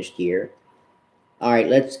get finished here. All right,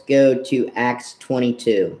 let's go to Acts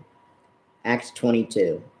 22. Acts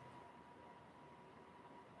 22.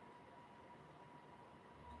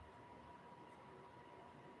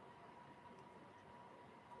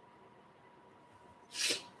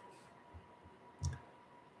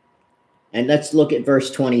 And let's look at verse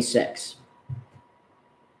 26.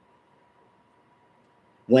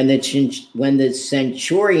 When the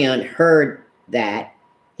centurion heard that,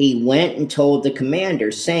 he went and told the commander,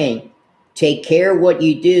 saying, "Take care what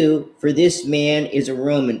you do, for this man is a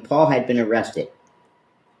Roman." Paul had been arrested.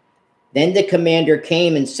 Then the commander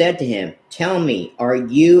came and said to him, "Tell me, are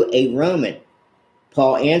you a Roman?"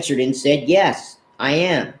 Paul answered and said, "Yes, I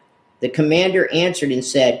am." The commander answered and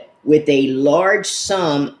said, "With a large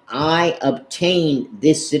sum I obtained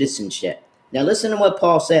this citizenship." Now listen to what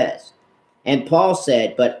Paul says. And Paul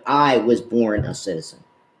said, "But I was born a citizen."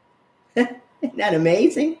 Isn't that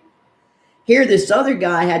amazing? Here, this other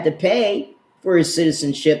guy had to pay for his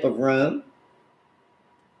citizenship of Rome.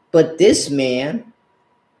 But this man,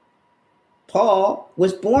 Paul,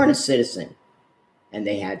 was born a citizen, and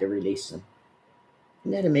they had to release him.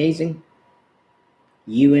 Isn't that amazing?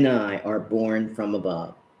 You and I are born from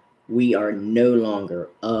above. We are no longer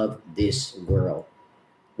of this world.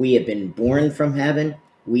 We have been born from heaven.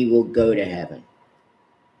 We will go to heaven.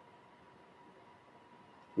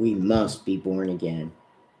 We must be born again.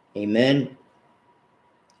 Amen.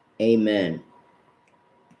 Amen.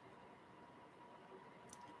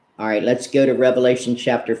 All right, let's go to Revelation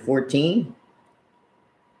chapter 14.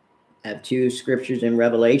 I have two scriptures in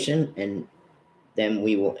Revelation, and then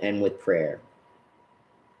we will end with prayer.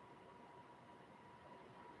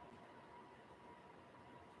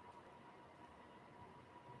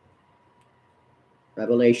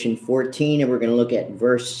 Revelation 14, and we're going to look at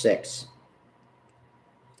verse 6.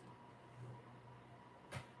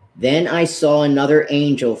 Then I saw another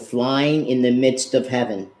angel flying in the midst of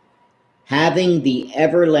heaven, having the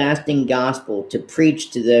everlasting gospel to preach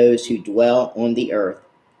to those who dwell on the earth,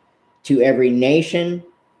 to every nation,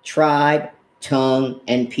 tribe, tongue,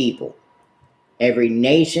 and people. Every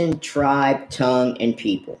nation, tribe, tongue, and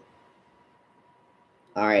people.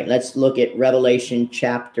 All right, let's look at Revelation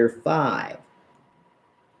chapter 5.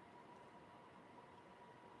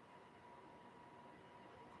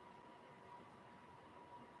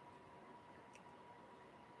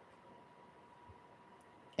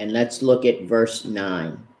 And let's look at verse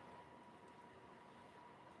 9.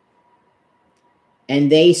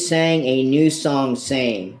 And they sang a new song,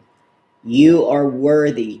 saying, "You are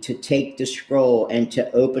worthy to take the scroll and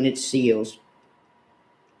to open its seals,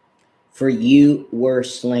 for you were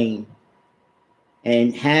slain,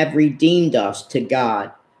 and have redeemed us to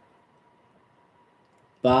God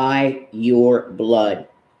by your blood,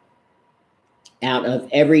 out of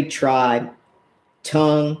every tribe,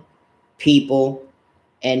 tongue, people,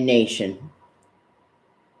 and nation."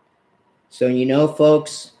 So you know,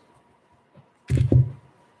 folks,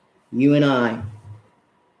 you and I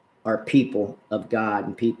are people of God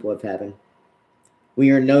and people of heaven.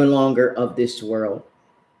 We are no longer of this world.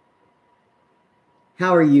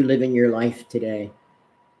 How are you living your life today?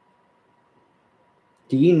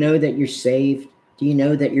 Do you know that you're saved? Do you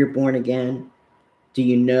know that you're born again? Do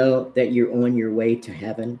you know that you're on your way to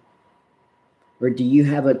heaven? Or do you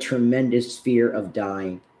have a tremendous fear of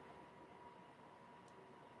dying?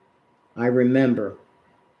 I remember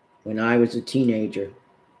when I was a teenager,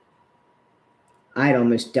 I'd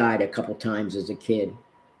almost died a couple times as a kid.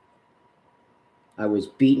 I was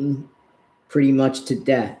beaten pretty much to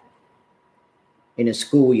death in a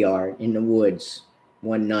schoolyard in the woods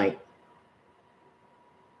one night,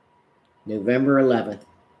 November 11th.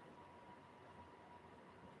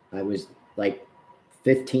 I was like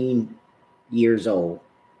 15 years old.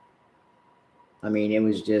 I mean, it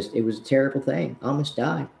was a terrible thing. I almost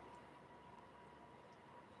died.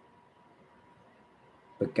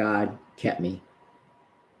 But God kept me.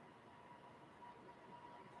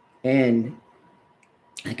 And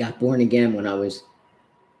I got born again when I was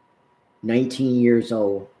 19 years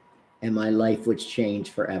old, and my life was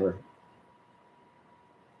changed forever.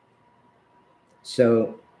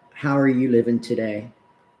 So how are you living today?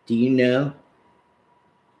 Do you know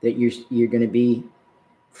that you're going to be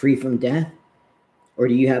free from death? Or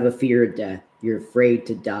do you have a fear of death? You're afraid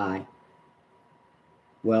to die.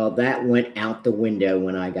 Well, that went out the window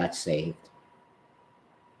when I got saved.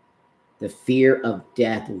 The fear of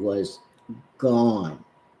death was gone,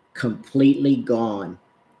 completely gone,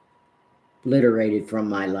 obliterated from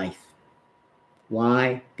my life.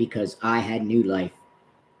 Why? Because I had new life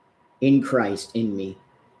in Christ in me.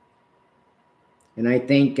 And I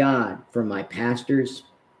thank God for my pastors.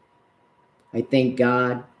 I thank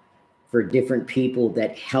God for different people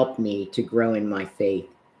that helped me to grow in my faith.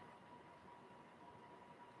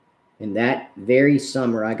 And that very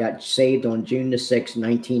summer, I got saved on June the 6th,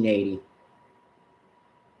 1980.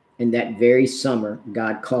 And that very summer,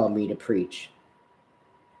 God called me to preach.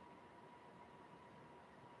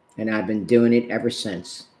 And I've been doing it ever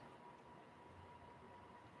since.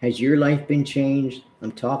 Has your life been changed?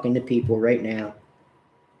 I'm talking to people right now.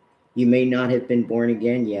 You may not have been born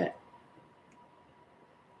again yet.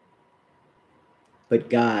 But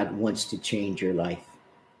God wants to change your life.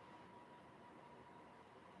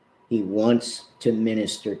 He wants to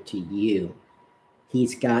minister to you.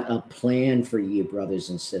 He's got a plan for you, brothers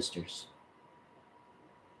and sisters.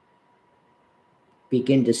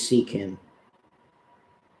 Begin to seek him.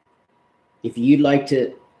 If you'd like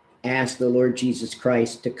to ask the Lord Jesus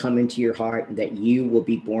Christ to come into your heart and that you will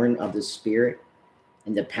be born of the Spirit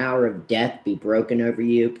and the power of death be broken over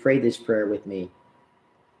you, pray this prayer with me.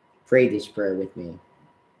 Pray this prayer with me.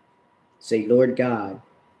 Say, Lord God,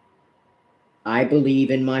 I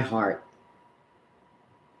believe in my heart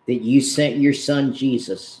that you sent your son,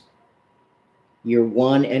 Jesus, your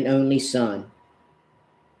one and only son,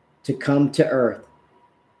 to come to earth,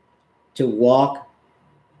 to walk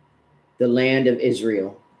the land of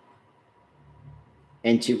Israel,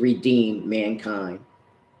 and to redeem mankind.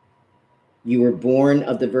 You were born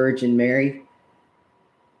of the Virgin Mary.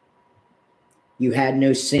 You had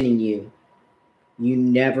no sin in you. You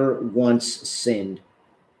never once sinned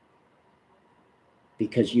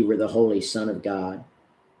because you were the Holy Son of God.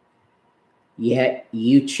 Yet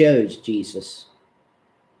you chose, Jesus,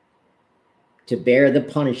 to bear the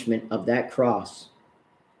punishment of that cross.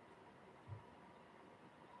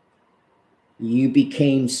 You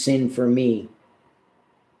became sin for me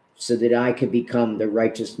so that I could become the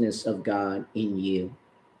righteousness of God in you.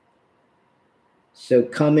 So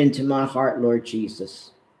come into my heart, Lord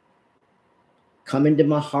Jesus. Come into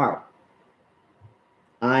my heart.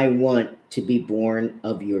 I want to be born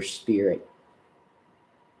of your Spirit.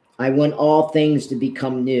 I want all things to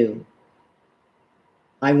become new.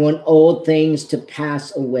 I want old things to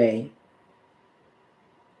pass away.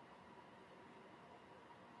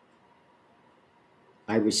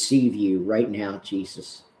 I receive you right now,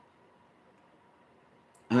 Jesus.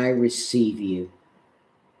 I receive you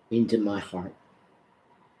into my heart.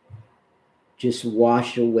 Just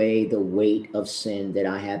wash away the weight of sin that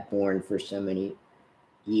I have borne for so many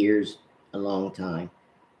years, a long time.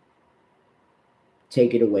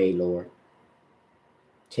 Take it away, Lord.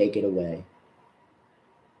 Take it away.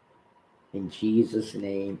 In Jesus'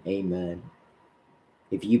 name, amen.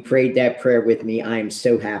 If you prayed that prayer with me, I am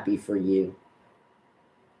so happy for you.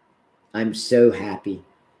 I'm so happy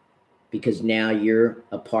because now you're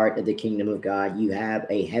a part of the kingdom of God. You have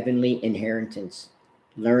a heavenly inheritance.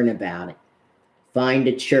 Learn about it. Find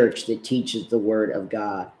a church that teaches the word of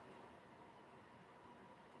God.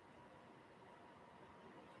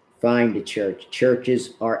 Find a church.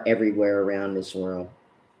 Churches are everywhere around this world.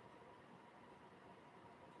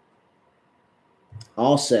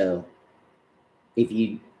 Also, if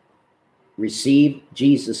you receive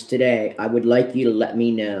Jesus today, I would like you to let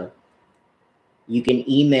me know. You can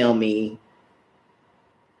email me.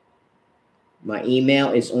 My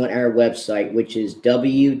email is on our website, which is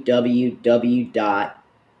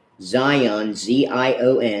www.zion,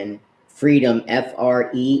 Z-I-O-N, freedom,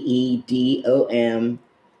 F-R-E-E-D-O-M,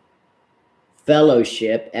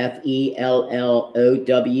 fellowship,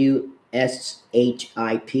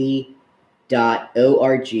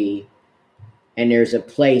 FELLOWSHIP.org. And there's a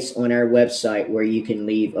place on our website where you can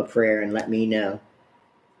leave a prayer and let me know.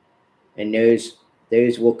 And those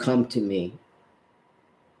will come to me.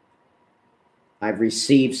 I've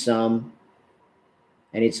received some,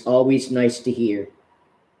 and it's always nice to hear.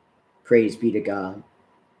 Praise be to God.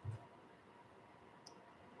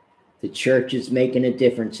 The church is making a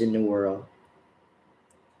difference in the world.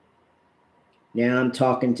 Now I'm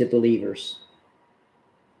talking to believers.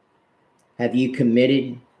 Have you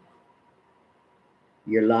committed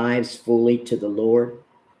your lives fully to the Lord?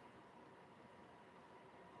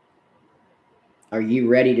 Are you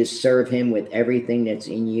ready to serve him with everything that's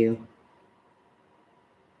in you?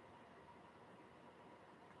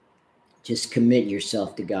 Just commit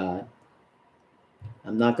yourself to God.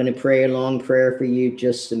 I'm not going to pray a long prayer for you.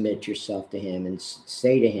 Just submit yourself to him and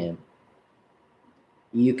say to him,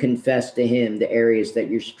 you confess to him the areas that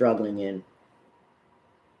you're struggling in.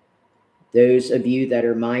 Those of you that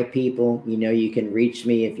are my people, you know you can reach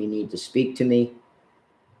me if you need to speak to me.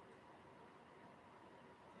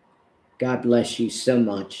 God bless you so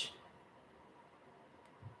much.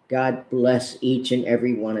 God bless each and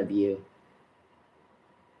every one of you.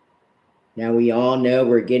 Now we all know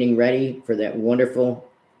we're getting ready for that wonderful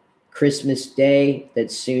Christmas day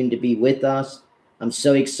that's soon to be with us. I'm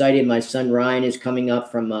so excited. My son Ryan is coming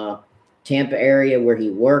up from Tampa area where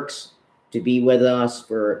he works to be with us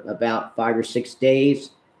for about 5 or 6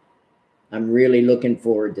 days. I'm really looking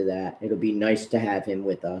forward to that. It'll be nice to have him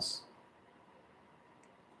with us.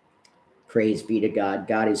 Praise be to God.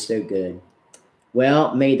 God is so good.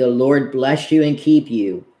 Well, may the Lord bless you and keep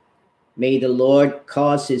you. May the Lord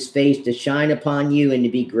cause his face to shine upon you and to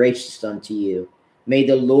be gracious unto you. May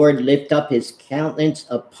the Lord lift up his countenance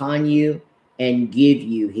upon you and give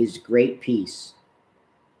you his great peace.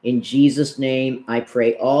 In Jesus' name, I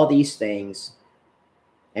pray all these things,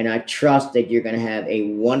 and I trust that you're going to have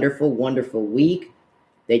a wonderful, wonderful week,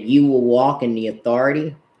 that you will walk in the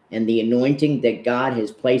authority and the anointing that God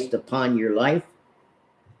has placed upon your life.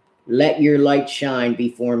 Let your light shine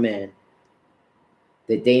before men,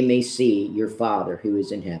 that they may see your Father who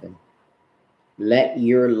is in heaven. Let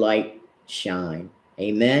your light shine.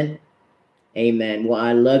 Amen. Amen. Well,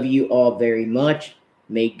 I love you all very much.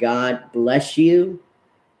 May God bless you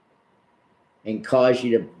and cause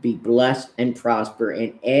you to be blessed and prosper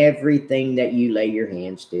in everything that you lay your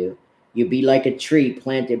hands to. You'll be like a tree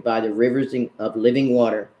planted by the rivers of living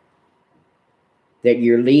water, that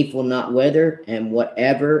your leaf will not wither, and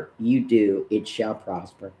whatever you do, it shall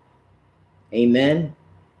prosper. Amen.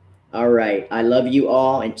 All right. I love you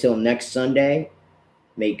all. Until next Sunday,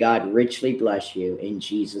 may God richly bless you in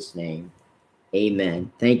Jesus' name.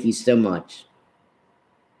 Amen. Thank you so much.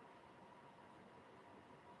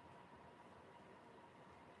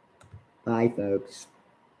 Bye, folks.